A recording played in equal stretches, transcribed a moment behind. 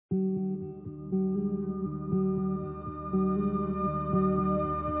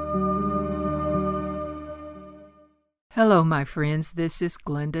Hello, my friends. This is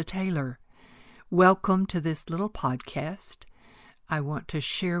Glenda Taylor. Welcome to this little podcast. I want to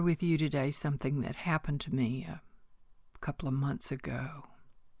share with you today something that happened to me a couple of months ago.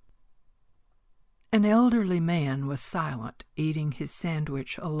 An elderly man was silent, eating his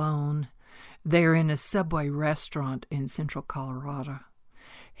sandwich alone there in a Subway restaurant in central Colorado.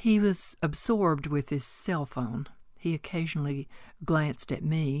 He was absorbed with his cell phone. He occasionally glanced at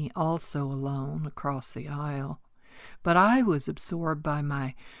me, also alone, across the aisle. But I was absorbed by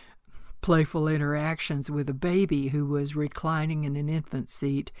my playful interactions with a baby who was reclining in an infant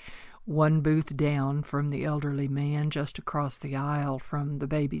seat, one booth down from the elderly man, just across the aisle from the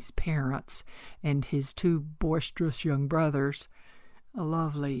baby's parents and his two boisterous young brothers. A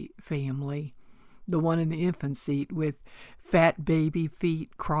lovely family. The one in the infant seat with fat baby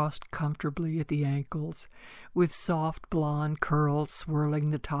feet crossed comfortably at the ankles, with soft blonde curls swirling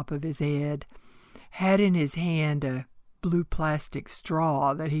the top of his head, had in his hand a blue plastic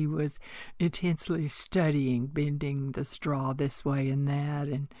straw that he was intensely studying, bending the straw this way and that,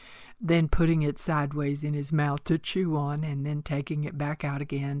 and then putting it sideways in his mouth to chew on, and then taking it back out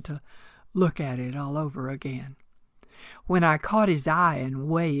again to look at it all over again. When I caught his eye and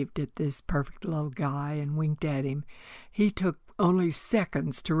waved at this perfect little guy and winked at him, he took only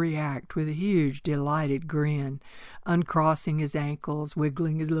seconds to react with a huge, delighted grin, uncrossing his ankles,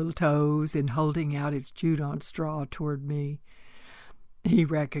 wiggling his little toes, and holding out his chewed-on straw toward me. He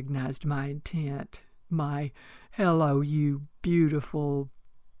recognized my intent, my "hello, you beautiful,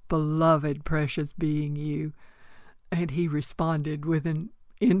 beloved, precious being, you," and he responded with an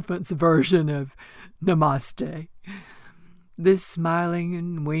infant's version of namaste. This smiling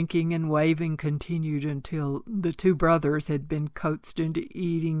and winking and waving continued until the two brothers had been coaxed into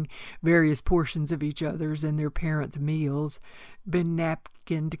eating various portions of each other's and their parents' meals, been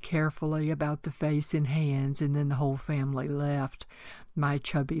napkined carefully about the face and hands, and then the whole family left, my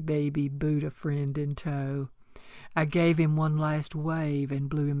chubby baby Buddha friend in tow. I gave him one last wave and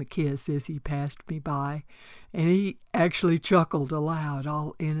blew him a kiss as he passed me by, and he actually chuckled aloud,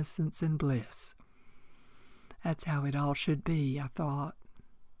 all innocence and bliss. That's how it all should be, I thought.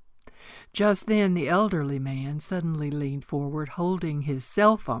 Just then the elderly man suddenly leaned forward, holding his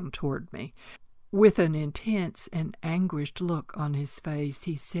cell phone toward me. With an intense and anguished look on his face,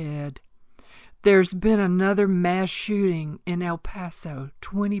 he said, "There's been another mass shooting in El Paso.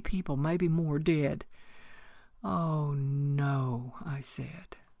 20 people, maybe more, dead." "Oh, no," I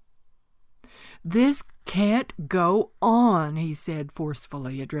said. "This can't go on," he said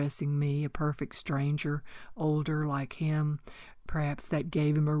forcefully, addressing me, a perfect stranger, older like him. Perhaps that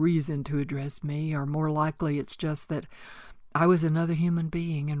gave him a reason to address me, or more likely it's just that I was another human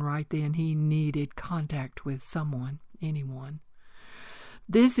being, and right then he needed contact with someone, anyone.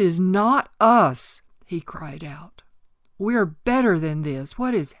 "This is not us," he cried out. "We're better than this.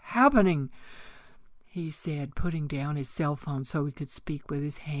 What is happening?" he said, putting down his cell phone so he could speak with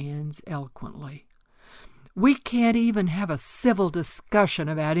his hands eloquently. "We can't even have a civil discussion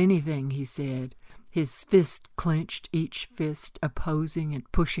about anything," he said, his fist clenched, each fist opposing and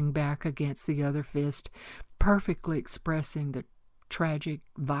pushing back against the other fist, perfectly expressing the tragic,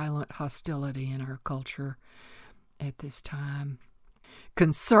 violent hostility in our culture at this time.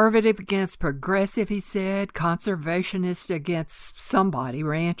 "Conservative against progressive," he said. "Conservationist against somebody,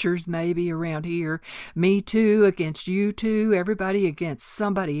 ranchers maybe around here. Me too against you two. Everybody against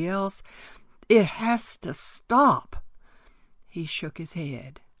somebody else. It has to stop." He shook his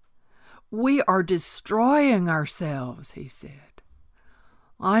head. "We are destroying ourselves," he said.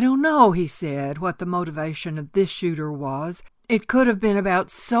 "I don't know," he said, "what the motivation of this shooter was. It could have been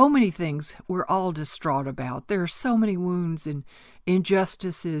about so many things we're all distraught about. There are so many wounds and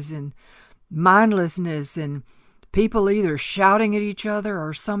injustices and mindlessness and people either shouting at each other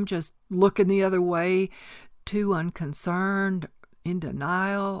or some just looking the other way, too unconcerned, in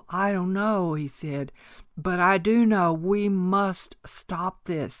denial. I don't know," he said, "but I do know we must stop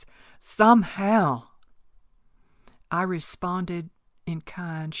this somehow." I responded in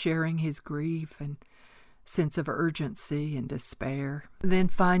kind, sharing his grief and sense of urgency and despair. Then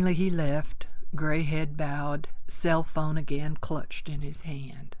finally he left, gray head bowed, cell phone again clutched in his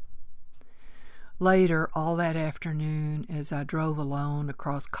hand. Later, all that afternoon, as I drove alone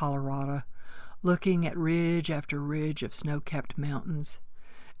across Colorado, looking at ridge after ridge of snow-capped mountains,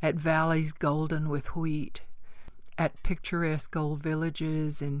 at valleys golden with wheat, at picturesque old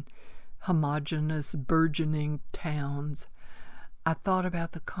villages and homogeneous burgeoning towns, I thought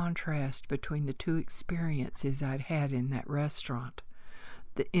about the contrast between the two experiences I'd had in that restaurant,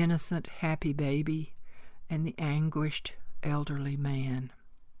 the innocent, happy baby and the anguished, elderly man.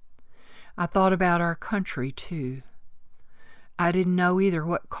 I thought about our country, too. I didn't know either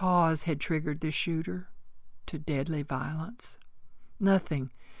what cause had triggered the shooter to deadly violence.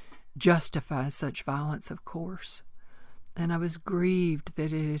 Nothing justifies such violence, of course, and I was grieved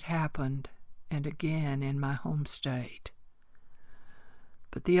that it had happened, and again in my home state.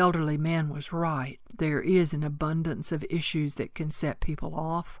 But the elderly man was right. There is an abundance of issues that can set people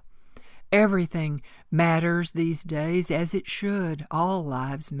off. Everything matters these days, as it should. All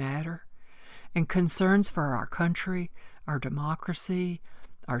lives matter. And concerns for our country, our democracy,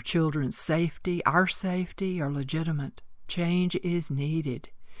 our children's safety, our safety are legitimate. Change is needed.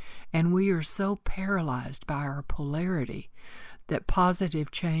 And we are so paralyzed by our polarity that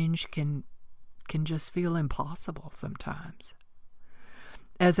positive change can just feel impossible sometimes.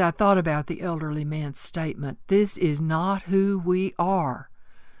 As I thought about the elderly man's statement, "This is not who we are,"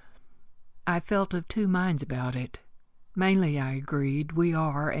 I felt of two minds about it. Mainly I agreed we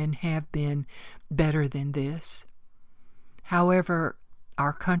are and have been better than this. However,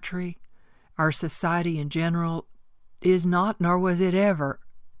 our country, our society in general, is not, nor was it ever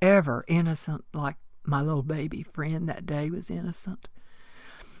innocent like my little baby friend that day was innocent.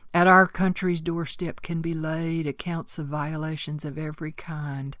 At our country's doorstep can be laid accounts of violations of every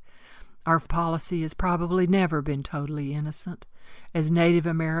kind. Our policy has probably never been totally innocent. As Native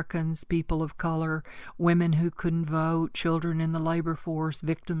Americans, people of color, women who couldn't vote, children in the labor force,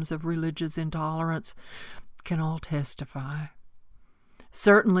 victims of religious intolerance, can all testify.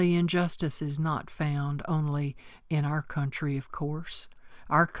 Certainly injustice is not found only in our country, of course.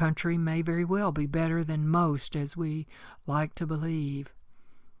 Our country may very well be better than most, as we like to believe.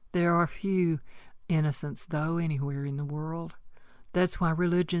 There are few innocents, though, anywhere in the world. That's why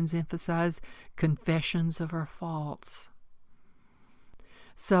religions emphasize confessions of our faults.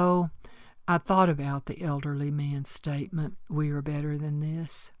 So I thought about the elderly man's statement, "We are better than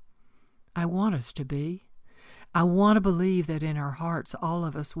this." I want us to be. I want to believe that in our hearts all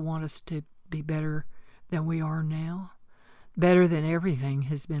of us want us to be better than we are now, better than everything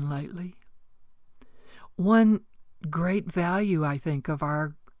has been lately. One great value, I think, of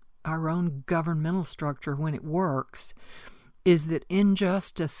our own governmental structure when it works is that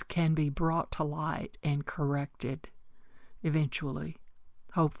injustice can be brought to light and corrected eventually,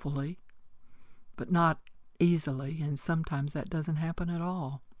 hopefully, but not easily, and sometimes that doesn't happen at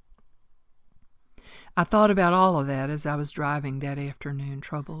all. I thought about all of that as I was driving that afternoon,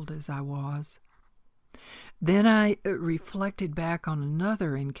 troubled as I was. Then I reflected back on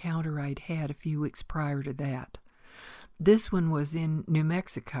another encounter I'd had a few weeks prior to that. This one was in New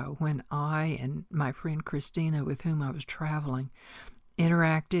Mexico when I and my friend Christina, with whom I was traveling,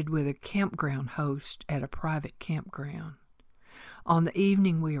 interacted with a campground host at a private campground. On the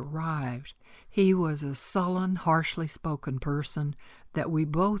evening we arrived, he was a sullen, harshly spoken person that we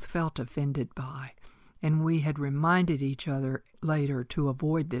both felt offended by, and we had reminded each other later to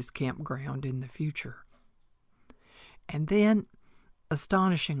avoid this campground in the future. And then,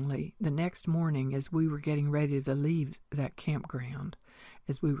 astonishingly, the next morning, as we were getting ready to leave that campground,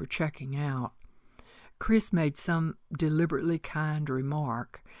 as we were checking out, Chris made some deliberately kind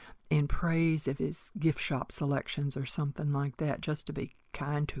remark in praise of his gift shop selections or something like that, just to be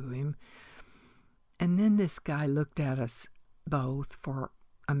kind to him. And then this guy looked at us both for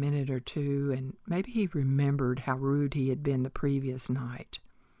a minute or two, and maybe he remembered how rude he had been the previous night.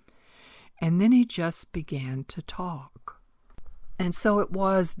 And then he just began to talk. And so it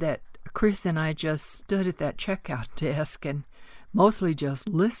was that Chris and I just stood at that checkout desk and mostly just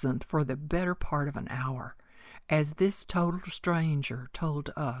listened for the better part of an hour as this total stranger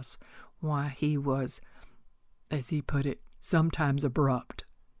told us why he was, as he put it, sometimes abrupt.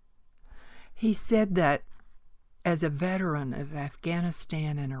 He said that as a veteran of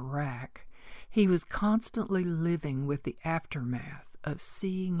Afghanistan and Iraq, he was constantly living with the aftermath of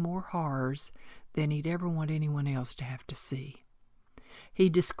seeing more horrors than he'd ever want anyone else to have to see. He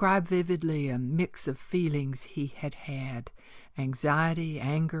described vividly a mix of feelings he had had: anxiety,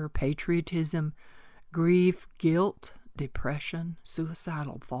 anger, patriotism, grief, guilt, depression,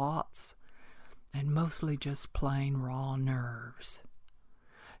 suicidal thoughts, and mostly just plain raw nerves.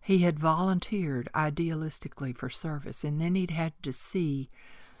 He had volunteered idealistically for service, and then he'd had to see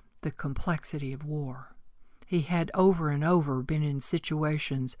the complexity of war. He had over and over been in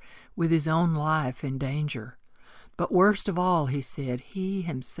situations with his own life in danger. But worst of all, he said, he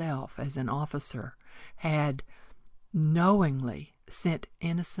himself, as an officer, had knowingly sent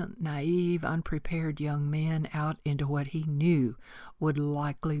innocent, naive, unprepared young men out into what he knew would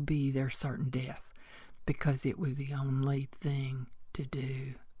likely be their certain death, because it was the only thing to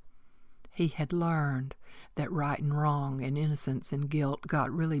do. He had learned that right and wrong and innocence and guilt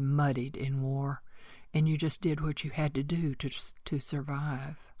got really muddied in war, and you just did what you had to do to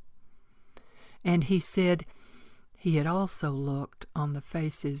survive. And he said he had also looked on the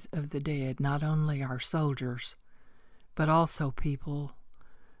faces of the dead, not only our soldiers, but also people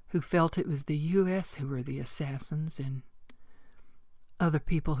who felt it was the U.S. who were the assassins, and other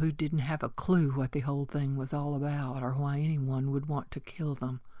people who didn't have a clue what the whole thing was all about or why anyone would want to kill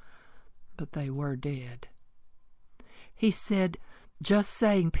them, but they were dead. He said just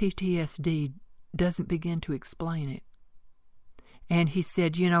saying PTSD doesn't begin to explain it. And he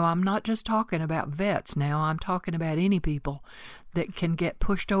said, I'm not just talking about vets now. I'm talking about any people that can get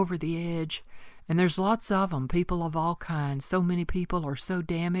pushed over the edge. And there's lots of them, people of all kinds. So many people are so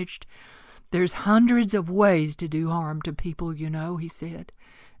damaged. There's hundreds of ways to do harm to people, he said.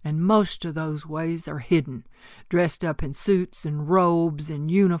 And most of those ways are hidden, dressed up in suits and robes and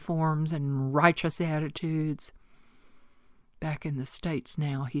uniforms and righteous attitudes. Back in the States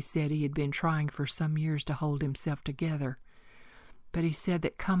now, he said he had been trying for some years to hold himself together. But he said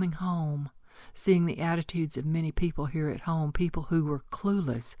that coming home, seeing the attitudes of many people here at home, people who were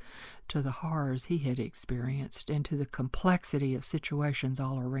clueless to the horrors he had experienced and to the complexity of situations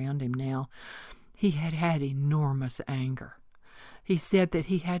all around him now, he had had enormous anger. He said that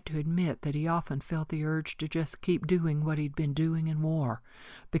he had to admit that he often felt the urge to just keep doing what he'd been doing in war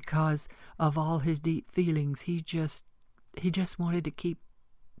because of all his deep feelings. He just wanted to keep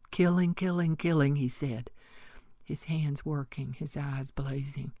killing, he said, his hands working, his eyes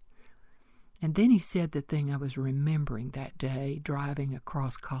blazing. And then he said the thing I was remembering that day driving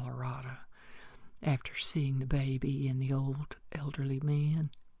across Colorado after seeing the baby and the old elderly man.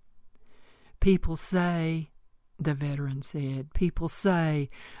 People say, the veteran said, people say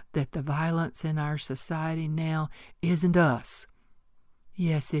that the violence in our society now isn't us.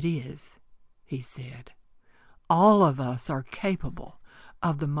 Yes, it is, he said. All of us are capable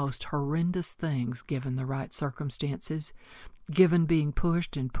of the most horrendous things given the right circumstances, given being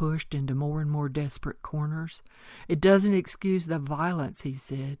pushed into more and more desperate corners. It doesn't excuse the violence, he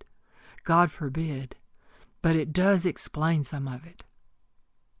said. God forbid. But it does explain some of it.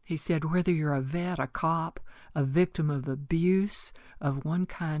 He said whether you're a vet, a cop, a victim of abuse of one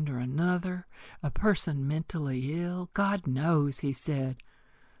kind or another, a person mentally ill, God knows, he said.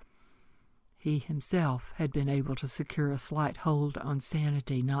 He himself had been able to secure a slight hold on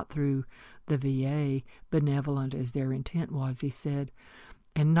sanity, not through the VA, benevolent as their intent was, he said,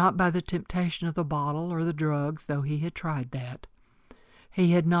 and not by the temptation of the bottle or the drugs, though he had tried that.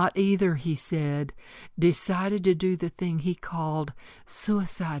 He had not either, he said, decided to do the thing he called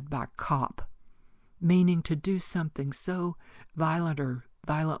suicide by cop, meaning to do something so violent or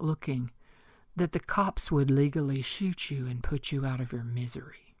violent-looking that the cops would legally shoot you and put you out of your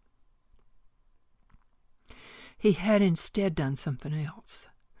misery. He had instead done something else.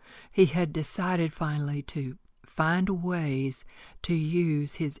 He had decided finally to find ways to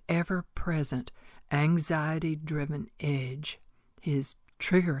use his ever-present anxiety-driven edge, his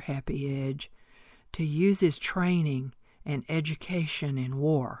trigger-happy edge, to use his training and education in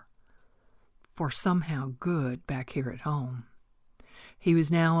war for somehow good back here at home. He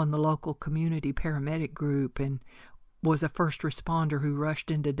was now in the local community paramedic group and was a first responder who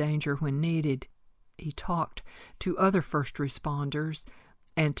rushed into danger when needed. He talked to other first responders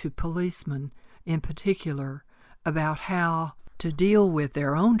and to policemen in particular about how to deal with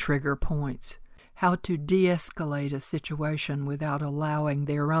their own trigger points, how to de-escalate a situation without allowing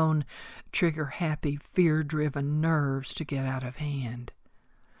their own trigger-happy, fear-driven nerves to get out of hand.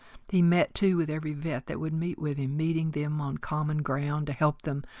 He met, too, with every vet that would meet with him, meeting them on common ground to help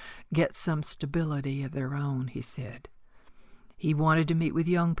them get some stability of their own, he said. He wanted to meet with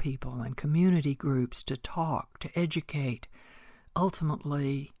young people and community groups to talk, to educate,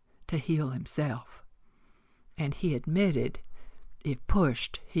 ultimately to heal himself. And he admitted, if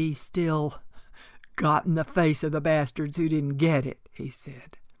pushed, he still got in the face of the bastards who didn't get it, he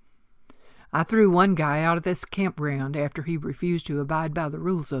said. I threw one guy out of this campground after he refused to abide by the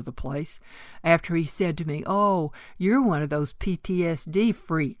rules of the place, after he said to me, "Oh, you're one of those PTSD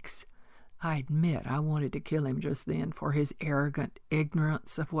freaks." I admit I wanted to kill him just then for his arrogant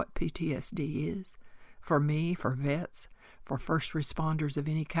ignorance of what PTSD is. For me, for vets, for first responders of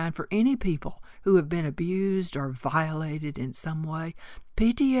any kind, for any people who have been abused or violated in some way,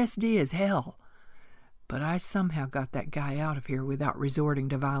 PTSD is hell. But I somehow got that guy out of here without resorting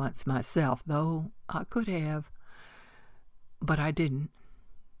to violence myself, though I could have. But I didn't.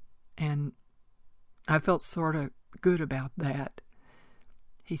 And I felt sort of good about that,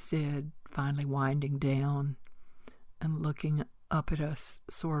 he said, finally winding down and looking up at us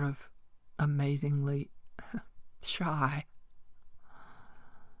sort of amazingly shy.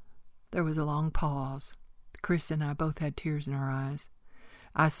 There was a long pause. Chris and I both had tears in our eyes.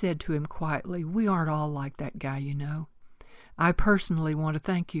 I said to him quietly, "We aren't all like that guy, you know. I personally want to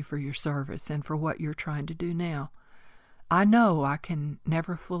thank you for your service and for what you're trying to do now. I know I can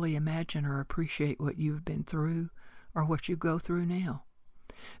never fully imagine or appreciate what you've been through or what you go through now.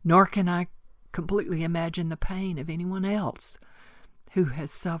 Nor can I completely imagine the pain of anyone else who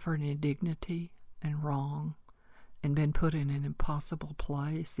has suffered indignity and wrong and been put in an impossible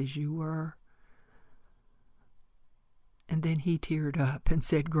place as you were." And then he teared up and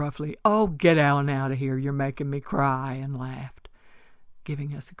said gruffly, "Oh, get on out of here, you're making me cry," and laughed,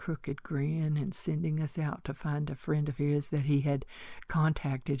 giving us a crooked grin and sending us out to find a friend of his that he had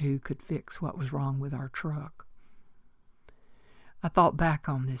contacted who could fix what was wrong with our truck. I thought back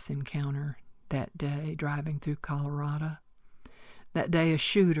on this encounter that day driving through Colorado. That day a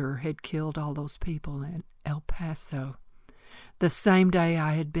shooter had killed all those people in El Paso. The same day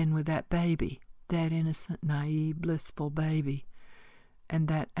I had been with that baby, that innocent, naive, blissful baby, and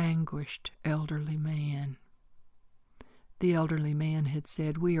that anguished elderly man. The elderly man had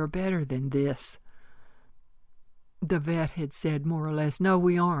said, "We are better than this." The vet had said more or less, "No,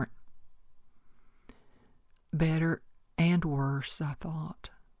 we aren't." Better and worse, I thought.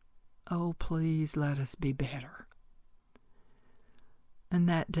 Oh, please let us be better. And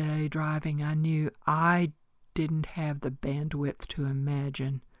that day, driving, I knew I didn't have the bandwidth to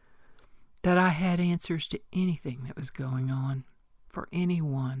imagine that I had answers to anything that was going on, for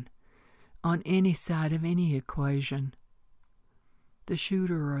anyone, on any side of any equation. The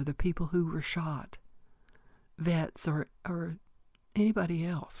shooter or the people who were shot, vets or anybody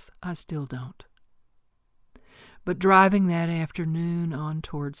else, I still don't. But driving that afternoon on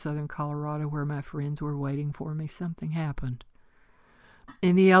toward southern Colorado where my friends were waiting for me, something happened.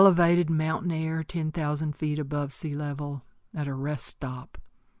 In the elevated mountain air 10,000 feet above sea level, at a rest stop,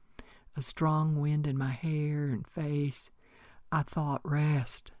 a strong wind in my hair and face, I thought,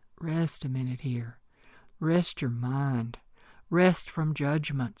 rest a minute here. Rest your mind. Rest from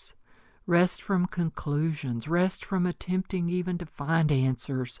judgments. Rest from conclusions. Rest from attempting even to find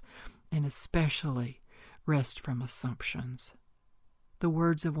answers, and especially rest from assumptions. The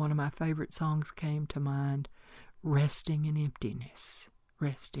words of one of my favorite songs came to mind, resting in emptiness,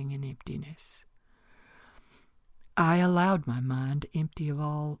 resting in emptiness. I allowed my mind empty of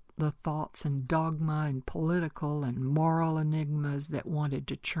all the thoughts and dogma and political and moral enigmas that wanted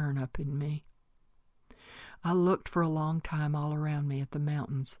to churn up in me. I looked for a long time all around me at the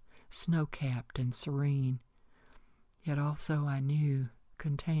mountains, snow-capped and serene, yet also I knew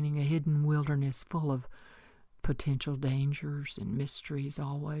containing a hidden wilderness full of potential dangers and mysteries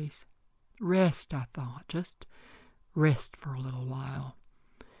always. Rest, I thought, just rest for a little while,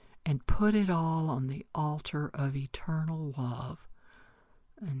 and put it all on the altar of eternal love,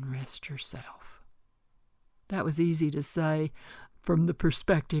 and rest yourself. That was easy to say from the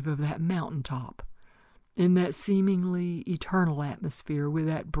perspective of that mountaintop, in that seemingly eternal atmosphere with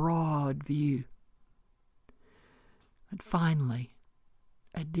that broad view. But finally,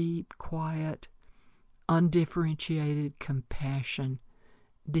 a deep, quiet, undifferentiated compassion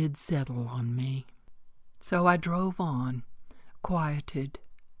did settle on me. So I drove on, quieted,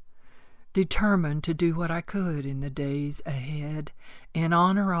 determined to do what I could in the days ahead in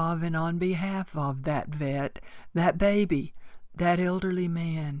honor of and on behalf of that vet, that baby, that elderly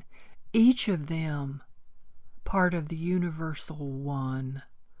man, each of them part of the universal one,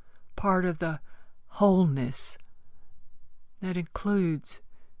 part of the wholeness that includes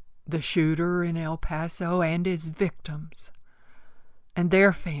the shooter in El Paso and his victims, and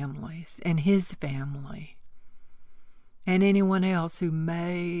their families, and his family, and anyone else who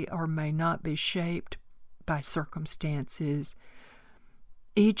may or may not be shaped by circumstances,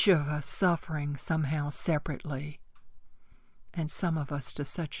 each of us suffering somehow separately, and some of us to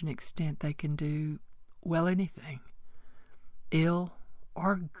such an extent they can do, well, anything, ill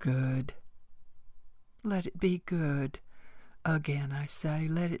or good. Let it be good. Again, I say,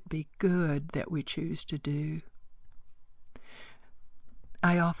 let it be good that we choose to do.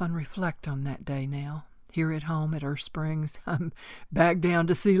 I often reflect on that day now. Here at home at Earth Springs, I'm back down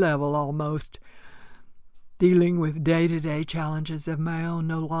to sea level almost, dealing with day-to-day challenges of my own,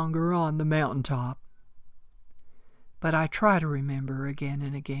 no longer on the mountaintop. But I try to remember again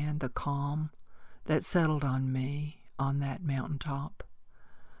and again the calm that settled on me on that mountaintop.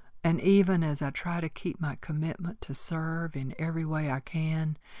 And even as I try to keep my commitment to serve in every way I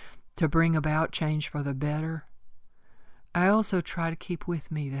can to bring about change for the better, I also try to keep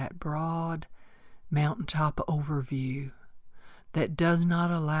with me that broad mountaintop overview that does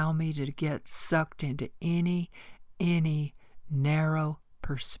not allow me to get sucked into any narrow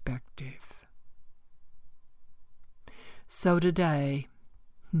perspective. So today,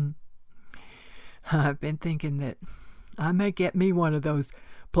 I've been thinking that I may get me one of those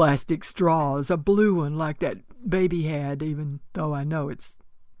plastic straws, a blue one like that baby had, even though I know it's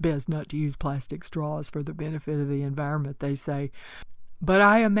best not to use plastic straws for the benefit of the environment, they say. But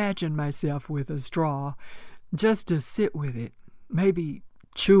I imagine myself with a straw just to sit with it, maybe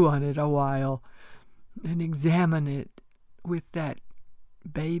chew on it a while and examine it with that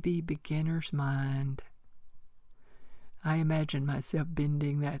baby beginner's mind. I imagine myself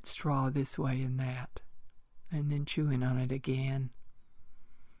bending that straw this way and that, and then chewing on it again,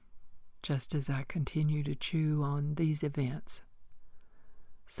 just as I continue to chew on these events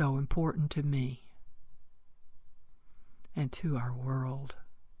so important to me and to our world.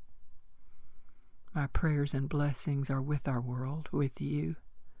 My prayers and blessings are with our world, with you,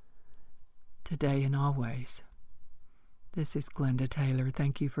 today and always. This is Glenda Taylor.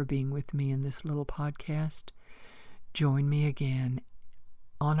 Thank you for being with me in this little podcast. Join me again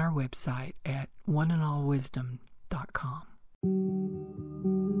on our website at oneandallwisdom.com.